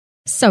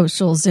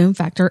Social Zoom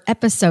Factor,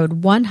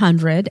 episode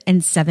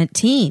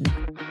 117.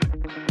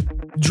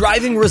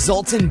 Driving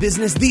results in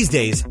business these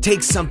days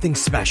takes something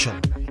special.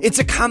 It's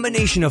a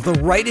combination of the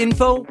right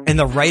info and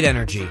the right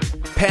energy.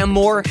 Pam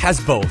Moore has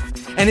both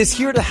and is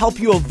here to help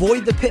you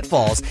avoid the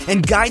pitfalls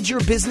and guide your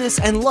business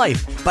and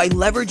life by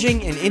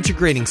leveraging and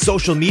integrating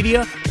social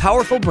media,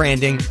 powerful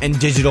branding, and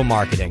digital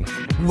marketing.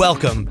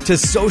 Welcome to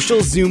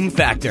Social Zoom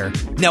Factor.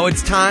 Now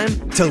it's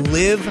time to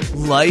live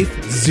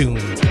life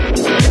zoomed.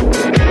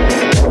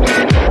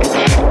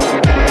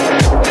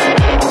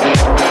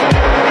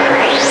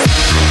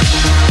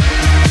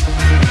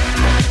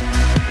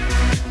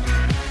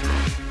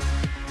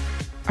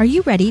 Are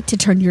you ready to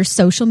turn your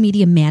social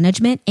media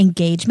management,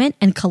 engagement,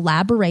 and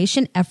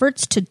collaboration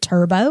efforts to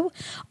turbo?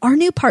 Our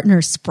new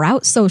partner,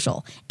 Sprout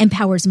Social,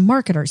 empowers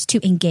marketers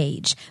to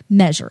engage,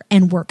 measure,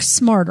 and work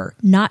smarter,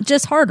 not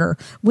just harder,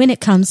 when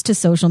it comes to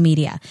social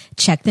media.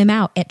 Check them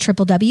out at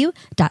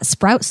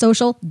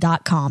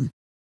www.sproutsocial.com.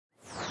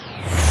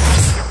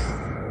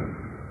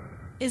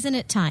 Isn't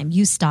it time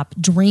you stop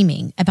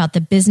dreaming about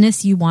the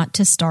business you want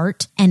to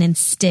start and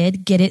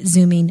instead get it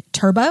zooming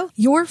turbo?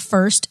 Your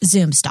first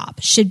Zoom stop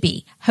should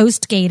be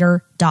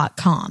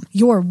HostGator.com,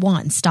 your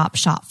one-stop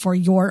shop for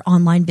your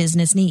online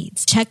business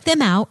needs. Check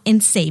them out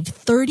and save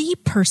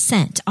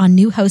 30% on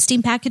new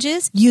hosting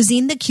packages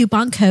using the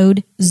coupon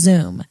code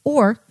ZOOM,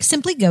 or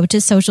simply go to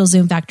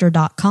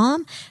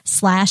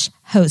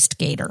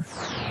socialzoomfactor.com/HostGator.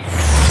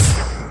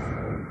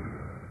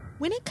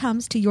 When it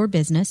comes to your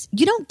business,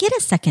 you don't get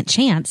a second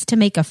chance to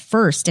make a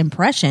first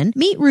impression.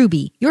 Meet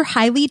Ruby, your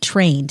highly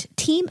trained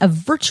team of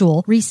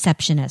virtual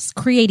receptionists,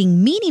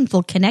 creating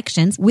meaningful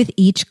connections with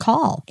each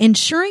call,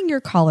 ensuring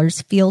your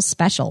callers feel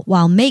special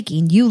while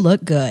making you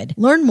look good.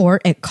 Learn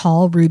more at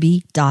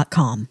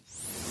callruby.com.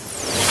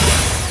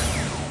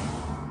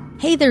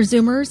 Hey there,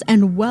 Zoomers,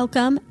 and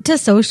welcome to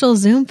Social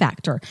Zoom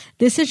Factor.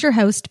 This is your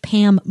host,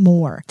 Pam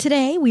Moore.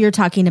 Today, we are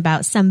talking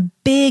about some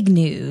big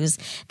news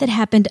that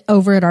happened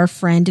over at our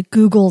friend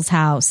Google's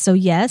house. So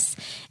yes,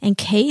 in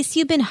case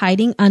you've been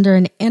hiding under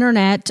an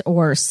internet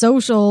or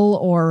social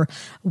or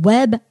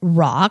web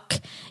rock,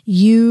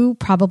 you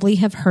probably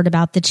have heard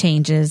about the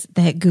changes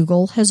that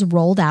Google has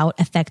rolled out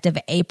effective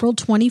April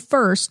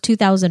 21st,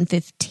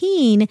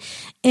 2015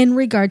 in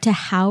regard to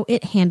how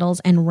it handles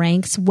and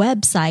ranks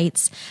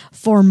websites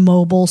for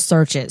mobile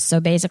searches. So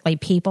basically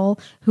people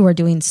who are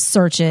doing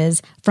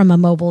searches from a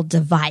mobile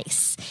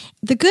device.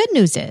 The good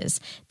news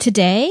is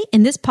today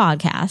in this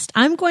podcast,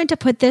 I'm going to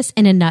put this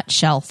in a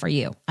nutshell for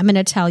you. I'm going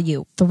to tell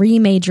you 3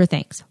 major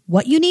things: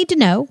 what you need to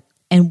know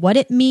and what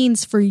it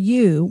means for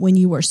you when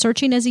you are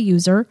searching as a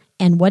user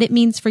and what it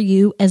means for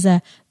you as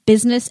a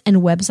business and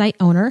website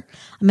owner.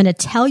 I'm going to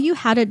tell you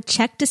how to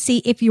check to see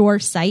if your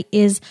site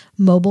is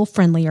mobile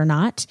friendly or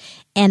not.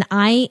 And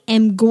I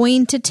am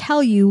going to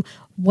tell you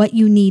what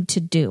you need to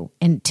do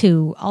and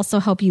to also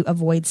help you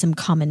avoid some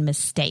common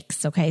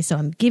mistakes. Okay, so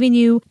I'm giving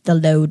you the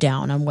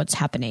lowdown on what's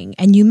happening.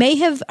 And you may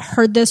have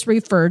heard this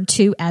referred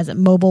to as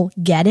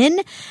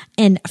Mobilegeddon.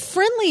 In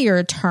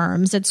friendlier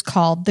terms, it's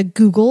called the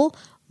Google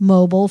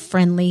Mobile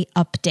Friendly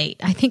Update.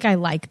 I think I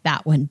like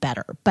that one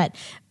better. But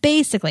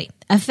basically,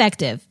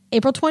 effective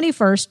April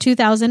 21st,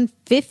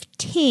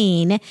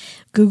 2015,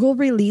 Google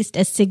released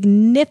a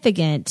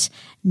significant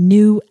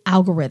new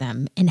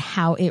algorithm in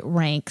how it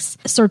ranks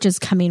searches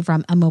coming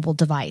from a mobile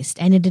device.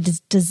 And it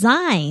is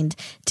designed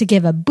to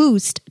give a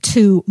boost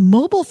to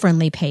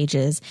mobile-friendly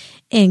pages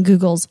in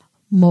Google's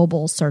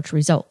mobile search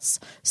results.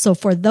 So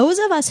for those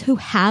of us who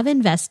have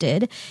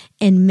invested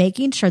in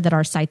making sure that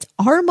our sites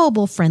are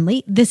mobile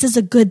friendly, this is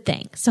a good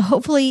thing. So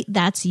hopefully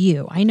that's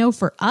you. I know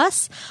for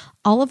us,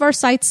 all of our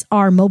sites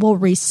are mobile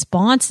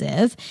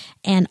responsive,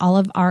 and all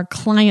of our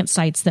client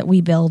sites that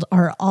we build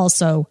are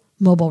also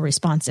mobile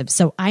responsive.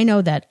 So I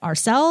know that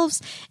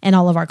ourselves and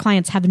all of our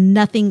clients have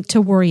nothing to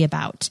worry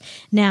about.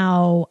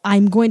 Now,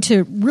 I'm going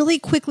to really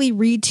quickly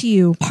read to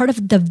you part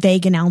of the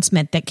vague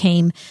announcement that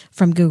came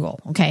from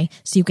Google, okay?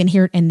 So you can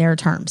hear it in their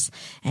terms.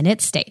 And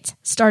it states,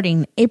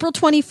 starting April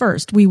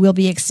 21st, we will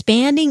be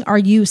expanding our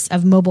use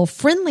of mobile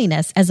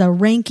friendliness as a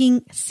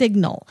ranking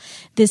signal.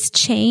 This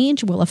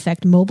change will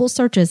affect mobile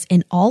searches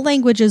in all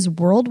languages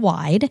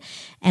worldwide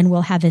and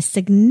will have a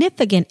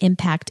significant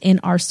impact in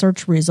our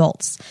search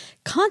results.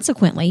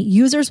 Consequently,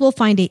 users will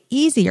find it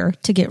easier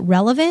to get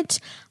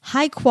relevant,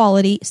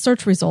 high-quality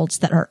search results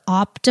that are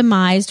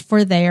optimized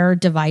for their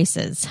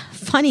devices.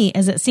 Funny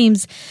as it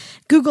seems,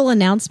 Google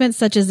announcements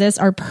such as this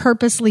are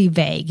purposely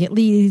vague. It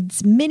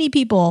leaves many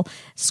people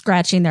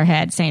scratching their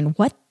head saying,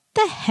 what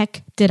the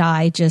heck did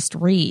I just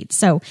read?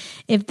 So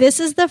if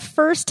this is the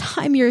first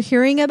time you're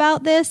hearing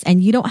about this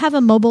and you don't have a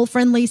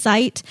mobile-friendly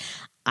site,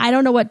 I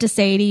don't know what to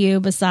say to you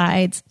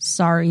besides,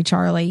 sorry,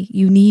 Charlie,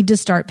 you need to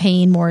start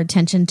paying more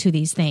attention to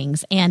these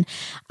things. And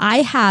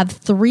I have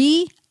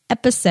 3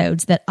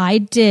 episodes that I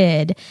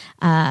did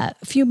a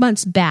few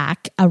months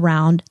back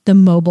around the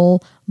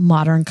mobile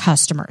modern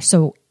customer.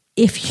 So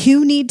if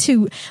you need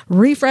to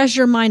refresh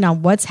your mind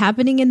on what's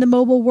happening in the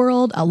mobile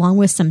world, along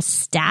with some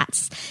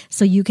stats,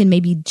 so you can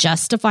maybe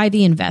justify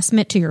the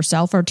investment to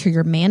yourself or to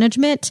your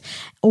management,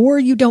 or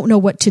you don't know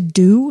what to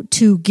do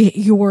to get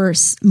your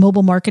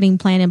mobile marketing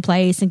plan in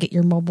place and get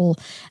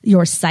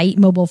your site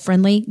mobile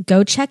friendly,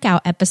 go check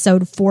out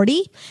episode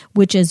 40,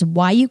 which is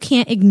why you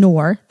can't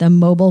ignore the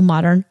mobile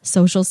modern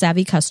social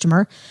savvy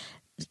customer.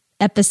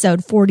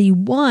 Episode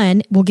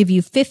 41 will give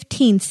you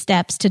 15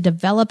 steps to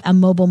develop a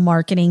mobile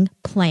marketing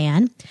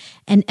plan.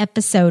 And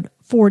episode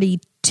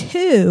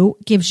 42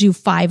 gives you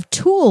 5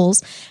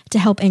 tools to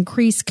help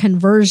increase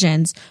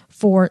conversions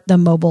for the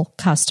mobile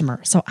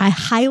customer. So I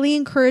highly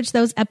encourage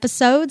those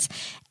episodes.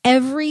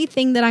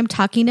 Everything that I'm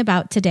talking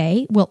about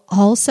today will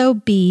also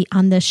be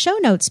on the show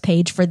notes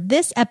page for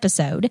this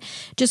episode.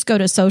 Just go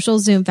to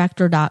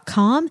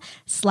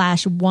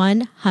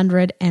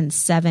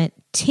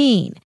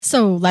socialzoomfactor.com/117.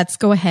 So let's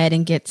go ahead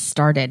and get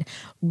started.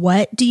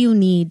 What do you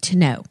need to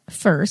know?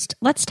 First,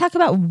 let's talk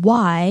about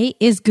why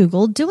is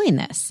Google doing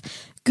this?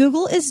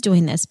 Google is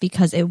doing this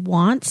because it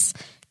wants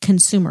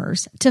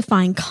consumers to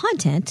find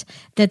content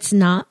that's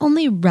not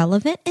only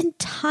relevant and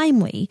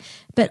timely,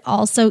 but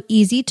also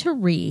easy to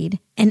read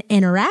and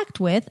interact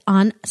with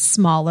on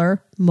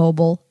smaller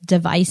mobile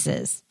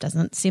devices.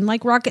 Doesn't seem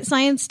like rocket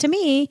science to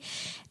me.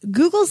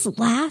 Google's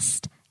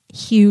last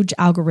huge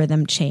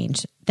algorithm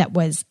change that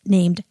was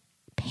named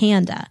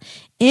Panda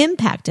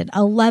impacted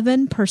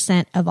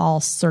 11% of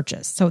all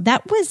searches. So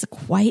that was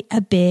quite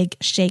a big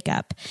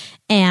shakeup.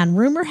 And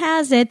rumor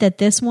has it that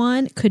this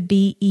one could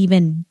be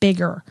even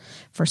bigger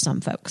for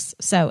some folks.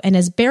 So, and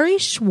as Barry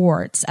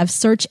Schwartz of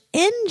Search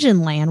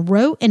Engine Land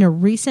wrote in a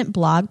recent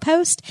blog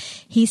post,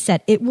 he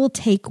said it will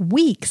take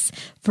weeks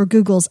for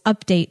Google's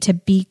update to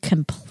be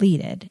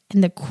completed.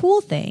 And the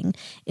cool thing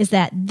is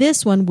that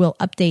this one will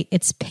update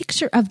its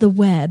picture of the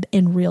web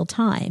in real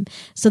time.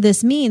 So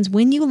this means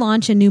when you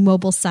launch a new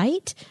mobile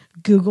site,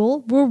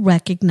 Google will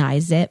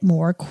recognize it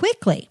more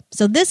quickly.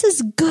 So this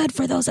is good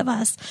for those of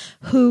us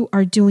who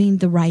are doing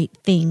the right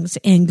things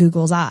in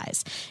Google's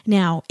eyes.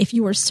 Now, if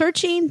you are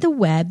searching the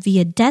web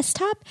via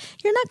desktop,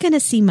 you're not going to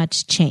see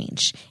much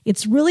change.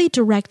 It's really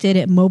directed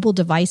at mobile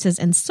devices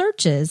and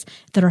searches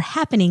that are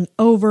happening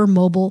over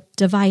mobile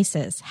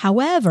devices.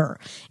 However,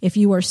 if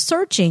you are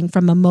searching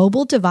from a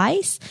mobile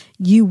device,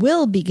 you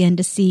will begin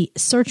to see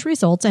search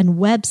results and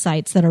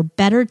websites that are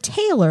better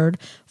tailored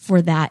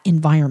for that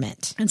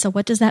environment. And so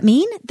what does that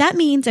mean? That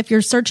means if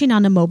you're searching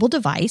on a mobile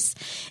device,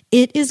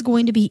 it is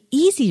going to be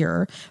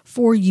easier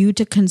for you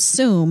to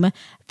consume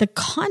the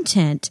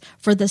content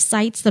for the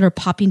sites that are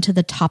popping to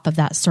the top of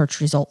that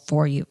search result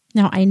for you.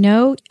 Now, I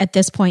know at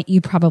this point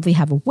you probably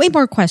have way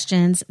more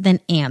questions than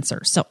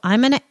answers. So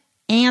I'm going to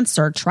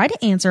try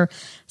to answer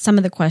some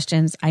of the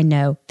questions I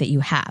know that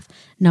you have.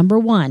 Number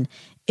one,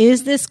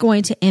 is this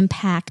going to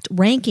impact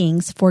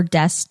rankings for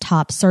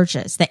desktop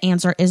searches? The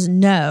answer is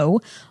no.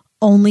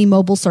 Only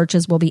mobile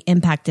searches will be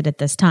impacted at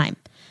this time.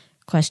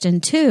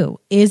 Question 2,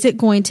 is it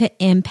going to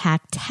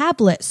impact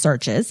tablet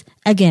searches?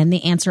 Again,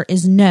 the answer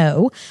is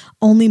no.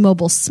 Only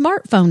mobile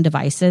smartphone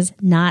devices,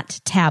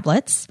 not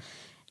tablets.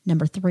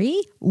 Number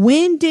 3,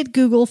 when did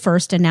Google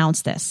first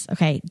announce this?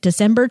 Okay,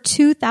 December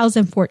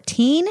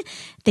 2014,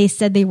 they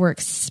said they were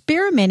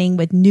experimenting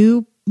with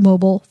new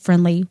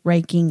mobile-friendly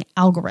ranking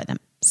algorithm.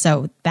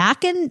 So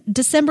back in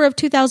December of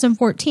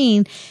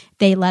 2014,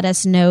 they let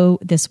us know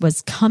this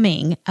was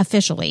coming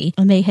officially,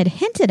 and they had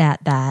hinted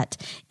at that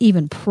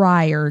even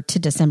prior to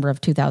December of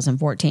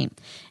 2014.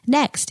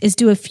 Next is,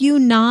 do a few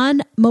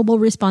non-mobile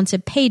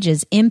responsive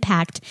pages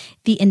impact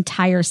the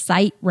entire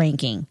site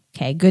ranking?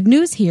 Okay, good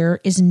news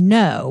here is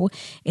no.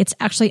 It's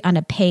actually on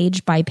a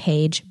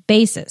page-by-page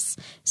basis.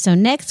 So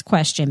next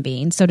question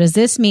being, so does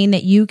this mean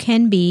that you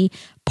can be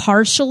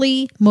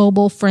partially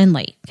mobile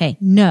friendly? Okay,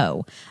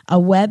 no. A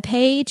web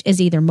page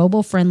is either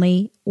mobile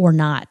friendly or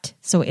not.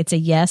 So it's a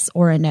yes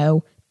or a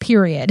no,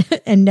 period.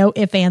 And no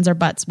ifs, ands, or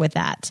buts with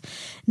that.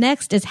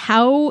 Next is,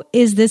 how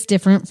is this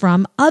different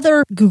from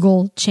other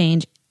Google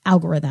change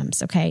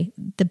algorithms? Okay,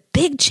 the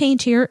big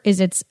change here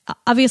is it's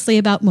obviously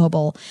about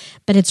mobile,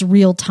 but it's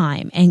real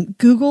time, and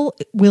Google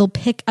will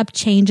pick up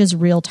changes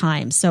real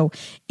time. So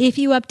if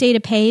you update a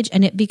page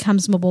and it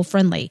becomes mobile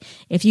friendly,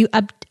 if you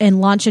up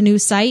and launch a new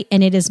site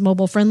and it is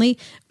mobile friendly,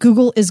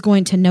 Google is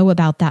going to know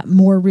about that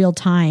more real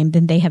time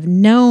than they have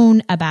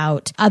known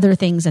about other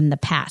things in the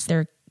past.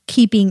 They're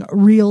keeping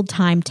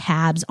real-time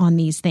tabs on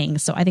these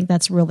things. So I think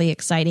that's really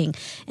exciting.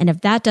 And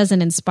if that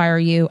doesn't inspire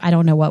you, I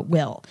don't know what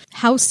will.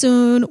 How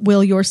soon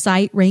will your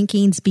site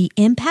rankings be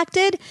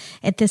impacted?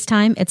 At this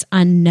time, it's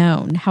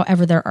unknown.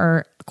 However, there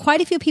are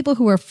quite a few people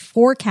who are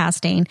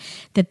forecasting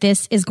that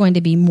this is going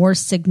to be more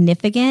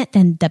significant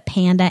than the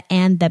Panda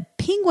and the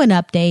Penguin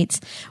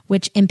updates,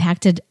 which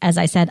impacted, as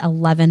I said,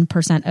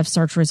 11% of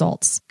search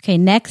results. Okay,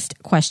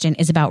 next question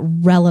is about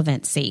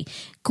relevancy.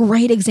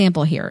 Great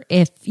example here.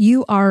 If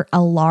you are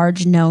a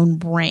large known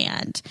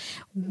brand,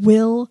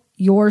 will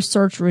your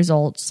search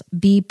results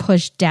be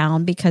pushed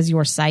down because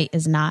your site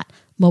is not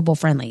mobile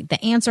friendly?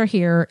 The answer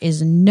here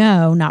is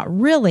no, not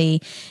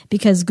really,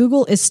 because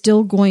Google is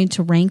still going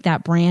to rank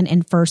that brand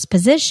in first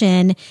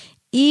position,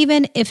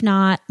 even if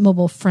not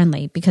mobile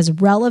friendly, because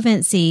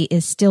relevancy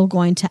is still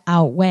going to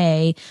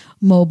outweigh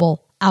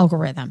mobile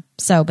algorithm.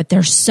 But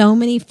there's so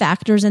many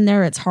factors in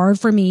there. It's hard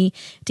for me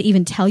to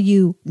even tell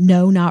you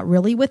no, not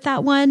really with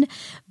that one,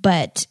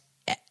 but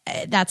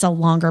that's a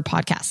longer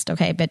podcast.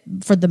 Okay. But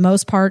for the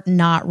most part,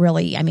 not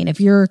really. I mean, if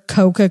you're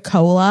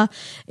Coca-Cola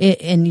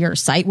and your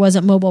site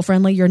wasn't mobile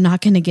friendly, you're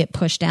not going to get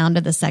pushed down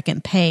to the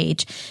second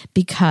page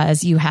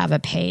because you have a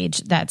page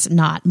that's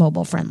not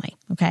mobile friendly.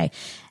 Okay.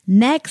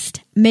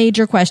 Next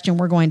major question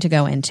we're going to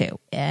go into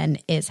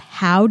and is,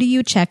 how do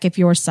you check if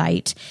your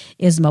site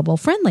is mobile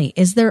friendly?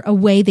 Is there a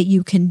way that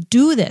you can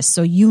do this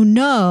so you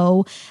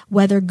know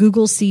whether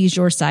Google sees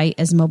your site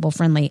as mobile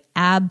friendly?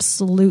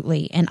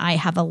 Absolutely. And I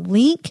have a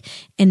link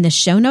in the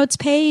show notes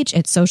page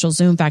at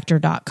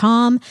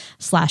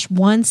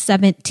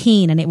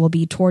socialzoomfactor.com/117, and it will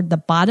be toward the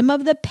bottom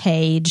of the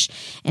page.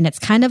 And it's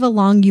kind of a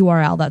long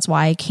URL. That's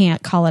why I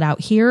can't call it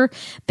out here,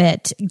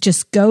 but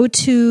just go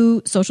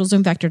to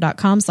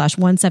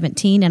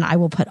socialzoomfactor.com/117 and I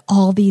will put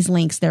all these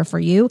links there for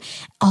you.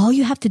 All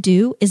you have to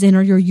do is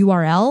enter your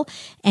URL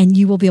and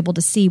you will be able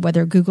to see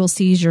whether Google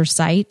sees your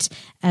site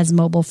as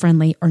mobile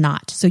friendly or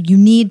not. So you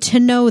need to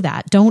know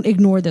that. Don't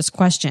ignore this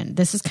question.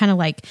 This is kind of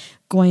like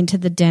going to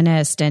the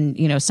dentist and,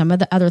 some of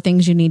the other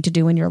things you need to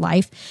do in your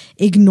life.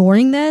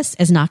 Ignoring this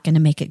is not going to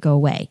make it go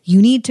away.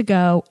 You need to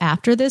go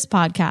after this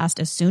podcast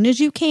as soon as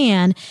you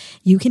can.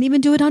 You can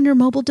even do it on your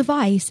mobile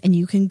device and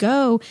you can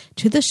go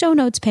to the show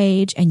notes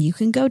page and you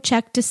can go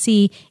check to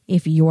see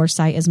if your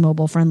site is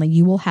mobile friendly.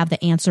 You will have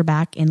the answer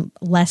back in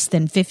less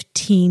than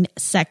 15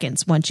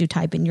 seconds once you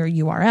type in your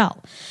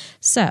URL.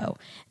 So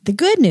the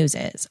good news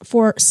is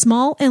for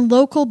small and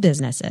local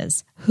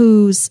businesses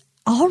whose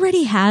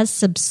already has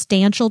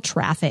substantial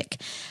traffic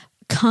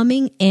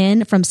coming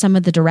in from some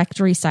of the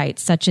directory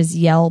sites such as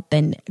Yelp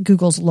and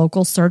Google's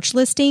local search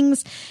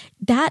listings,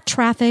 that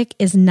traffic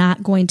is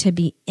not going to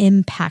be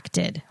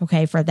impacted,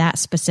 okay, for that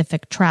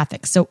specific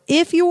traffic. So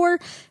if your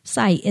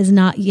site is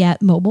not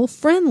yet mobile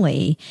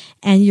friendly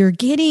and you're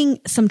getting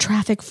some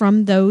traffic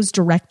from those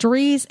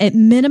directories, at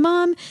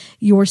minimum,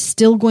 you're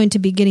still going to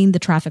be getting the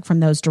traffic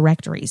from those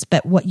directories.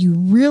 But what you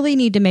really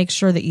need to make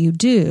sure that you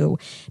do,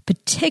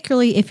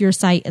 particularly if your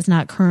site is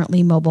not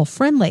currently mobile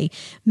friendly,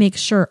 make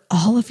sure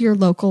all of your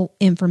local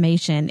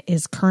information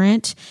is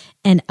current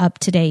and up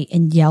to date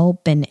in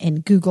Yelp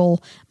and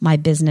Google My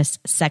Business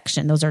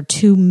section. Those are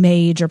two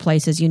major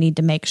places you need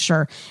to make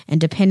sure. And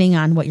depending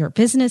on what your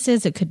business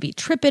is, it could be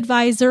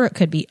TripAdvisor, it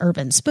could be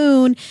Urban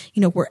Spoon,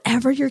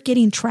 wherever you're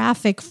getting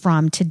traffic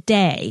from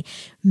today,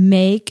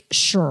 make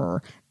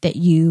sure that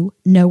you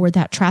know where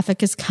that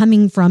traffic is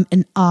coming from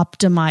and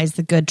optimize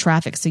the good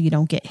traffic so you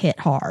don't get hit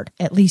hard.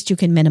 At least you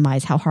can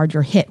minimize how hard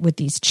you're hit with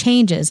these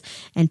changes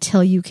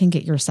until you can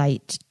get your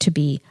site to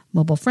be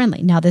mobile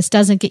friendly. Now, this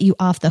doesn't get you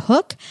off the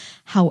hook.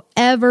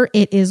 However,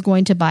 it is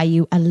going to buy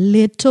you a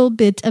little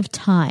bit of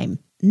time.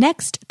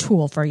 Next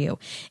tool for you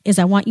is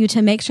I want you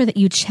to make sure that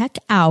you check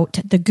out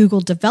the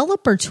Google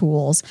developer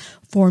tools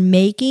for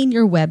making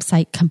your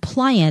website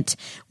compliant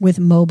with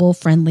mobile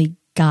friendly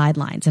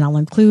guidelines. And I'll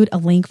include a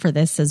link for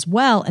this as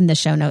well in the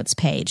show notes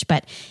page.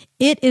 But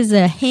it is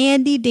a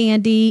handy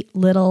dandy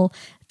little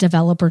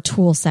developer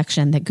tool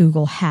section that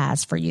Google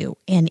has for you.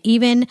 And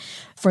even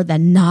for the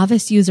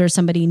novice user,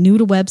 somebody new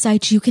to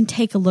websites, you can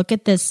take a look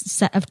at this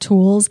set of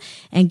tools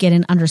and get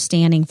an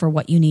understanding for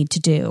what you need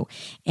to do.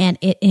 And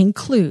it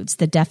includes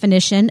the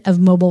definition of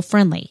mobile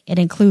friendly. It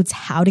includes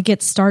how to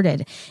get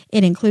started.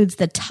 It includes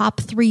the top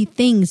 3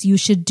 things you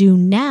should do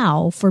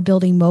now for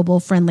building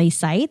mobile friendly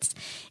sites.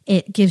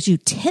 It gives you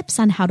tips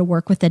on how to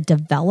work with a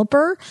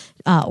developer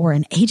or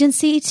an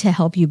agency to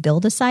help you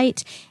build a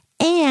site.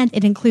 And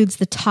it includes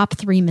the top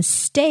 3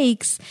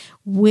 mistakes,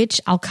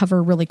 which I'll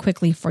cover really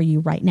quickly for you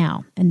right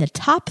now. And the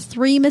top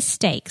 3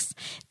 mistakes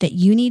that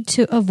you need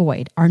to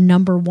avoid are,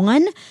 number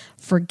 1,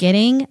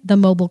 forgetting the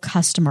mobile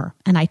customer.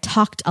 And I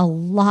talked a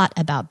lot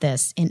about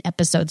this in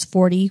episodes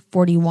 40,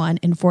 41,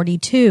 and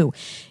 42.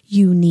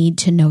 You need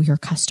to know your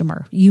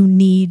customer. You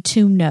need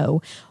to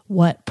know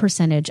what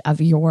percentage of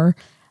your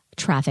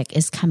traffic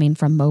is coming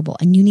from mobile,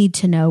 and you need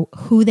to know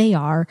who they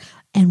are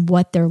and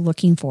what they're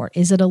looking for.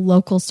 Is it a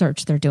local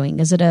search they're doing?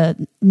 Is it a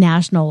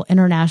national,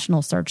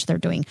 international search they're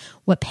doing?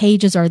 What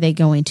pages are they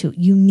going to?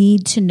 You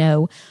need to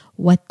know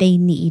what they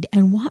need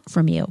and want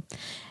from you.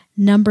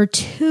 Number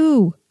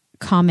 2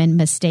 common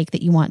mistake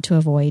that you want to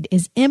avoid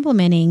is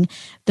implementing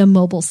the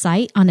mobile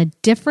site on a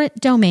different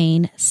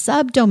domain,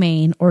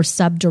 subdomain, or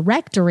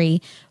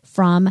subdirectory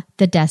from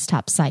the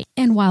desktop site.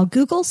 And while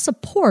Google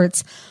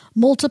supports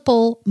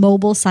multiple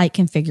mobile site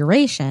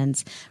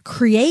configurations,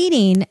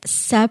 creating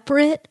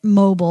separate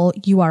mobile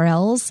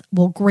URLs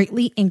will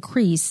greatly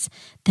increase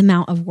the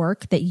amount of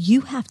work that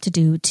you have to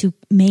do to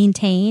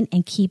maintain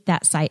and keep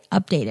that site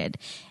updated.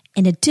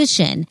 In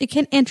addition, it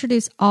can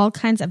introduce all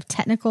kinds of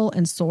technical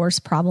and source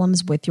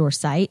problems with your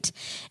site,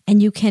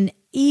 and you can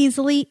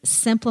easily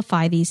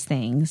simplify these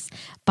things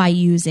by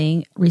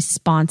using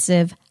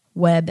responsive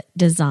web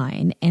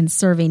design and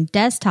serving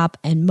desktop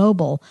and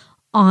mobile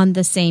on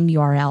the same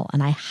URL.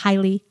 And I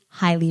highly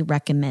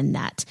recommend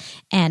that.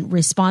 And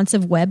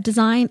responsive web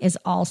design is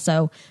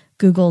also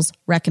Google's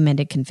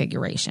recommended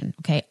configuration.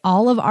 Okay.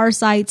 All of our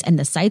sites and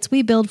the sites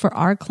we build for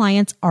our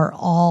clients are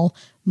all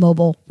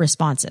mobile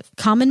responsive.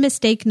 Common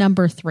mistake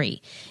number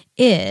 3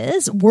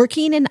 is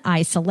working in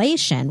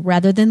isolation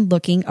rather than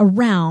looking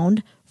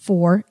around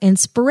for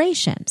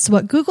inspiration. So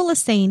what Google is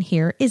saying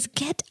here is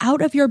get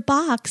out of your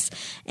box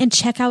and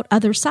check out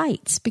other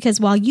sites,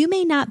 because while you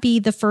may not be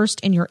the first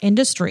in your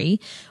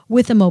industry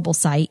with a mobile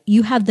site,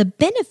 you have the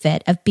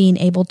benefit of being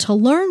able to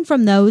learn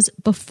from those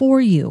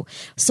before you.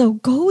 So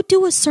go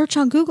do a search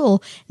on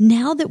Google.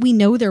 Now that we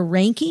know they're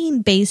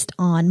ranking based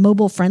on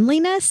mobile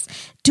friendliness,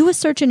 do a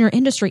search in your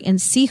industry and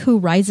see who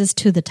rises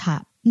to the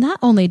top. Not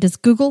only does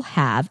Google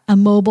have a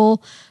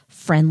mobile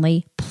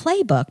friendly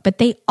playbook, but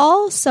they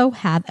also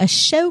have a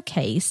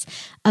showcase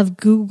of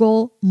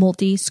Google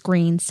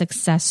multi-screen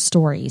success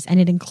stories.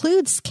 And it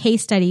includes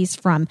case studies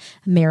from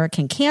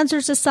American Cancer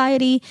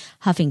Society,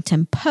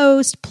 Huffington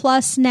Post,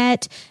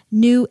 PlusNet,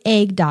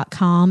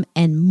 Newegg.com,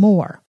 and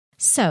more.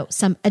 So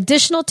some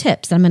additional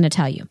tips that I'm going to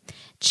tell you.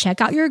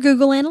 Check out your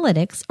Google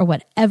Analytics or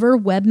whatever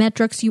web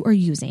metrics you are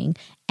using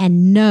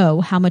and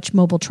know how much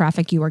mobile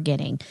traffic you are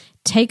getting.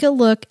 Take a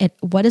look at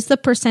what is the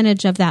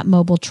percentage of that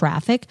mobile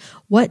traffic,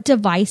 what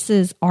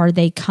devices are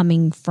they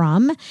coming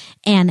from,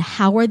 and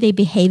how are they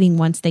behaving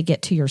once they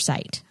get to your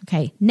site.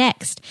 Okay,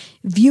 next,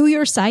 view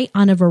your site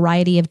on a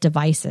variety of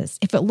devices.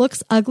 If it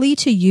looks ugly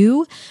to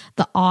you,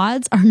 the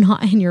odds are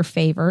not in your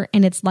favor,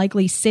 and it's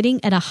likely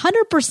sitting at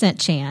 100%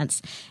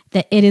 chance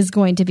that it is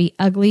going to be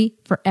ugly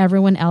for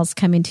everyone else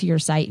coming to your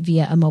site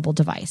via a mobile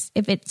device.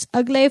 If it's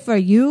ugly for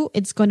you,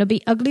 it's going to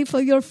be ugly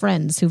for your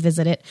friends who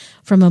visit it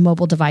from a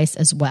mobile device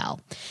as well.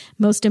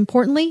 Most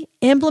importantly,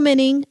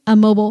 implementing a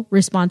mobile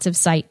responsive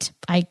site.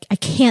 I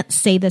can't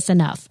say this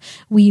enough.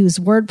 We use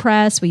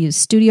WordPress, we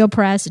use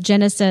StudioPress,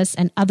 Genesis,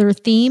 and other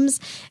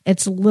themes.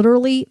 It's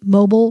literally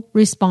mobile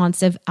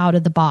responsive out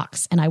of the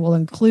box. And I will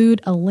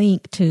include a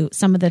link to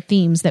some of the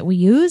themes that we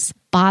use.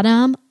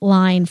 Bottom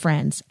line,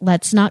 friends,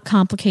 let's not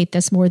complicate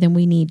this more than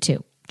we need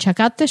to. Check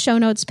out the show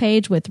notes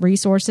page with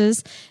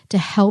resources to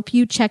help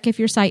you check if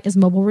your site is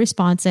mobile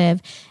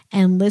responsive,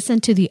 and listen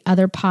to the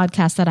other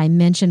podcasts that I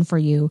mentioned for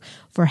you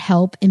for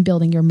help in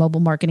building your mobile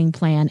marketing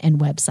plan and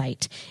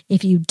website.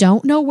 If you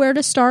don't know where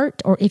to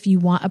start, or if you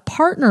want a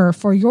partner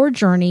for your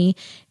journey,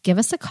 give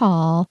us a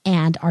call,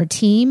 and our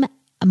team,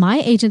 my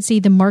agency,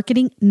 The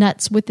Marketing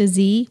Nuts with a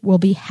Z, will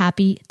be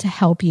happy to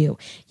help you.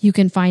 You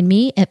can find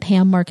me at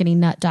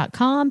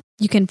pammarketingnut.com.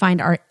 You can find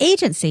our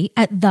agency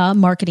at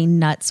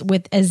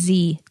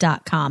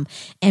themarketingnutswithaz.com.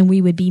 And we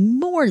would be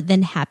more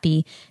than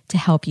happy to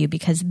help you,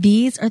 because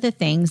these are the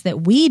things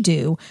that we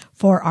do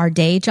for our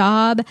day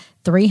job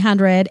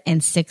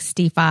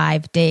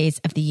 365 days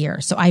of the year.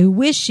 So I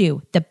wish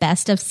you the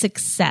best of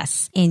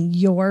success in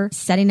your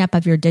setting up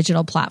of your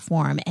digital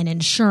platform and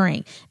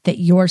ensuring that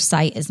your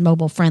site is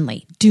mobile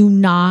friendly. Do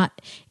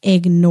not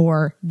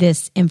ignore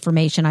this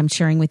information I'm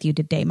sharing with you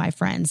today, my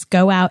friends.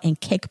 Go out and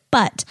kick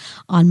butt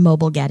on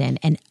Mobilegeddon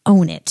and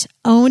own it.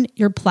 Own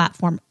your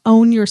platform,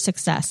 own your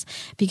success,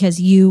 because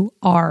you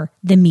are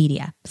the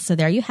media. So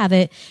there you have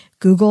it.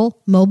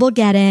 Google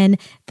Mobilegeddon,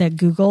 the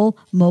Google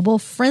mobile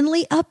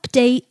friendly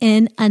update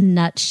in a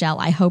nutshell.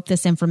 I hope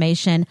this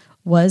information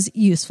was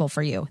useful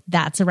for you.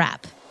 That's a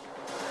wrap.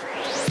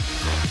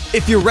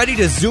 If you're ready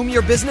to Zoom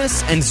your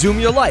business and Zoom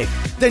your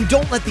life, then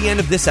don't let the end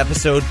of this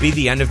episode be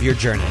the end of your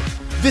journey.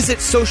 Visit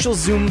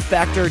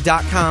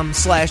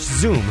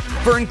socialzoomfactor.com/Zoom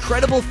for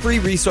incredible free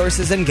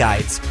resources and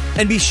guides.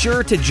 And be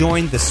sure to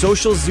join the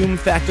Social Zoom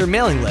Factor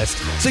mailing list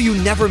so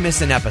you never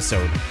miss an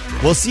episode.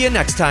 We'll see you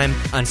next time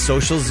on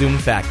Social Zoom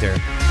Factor.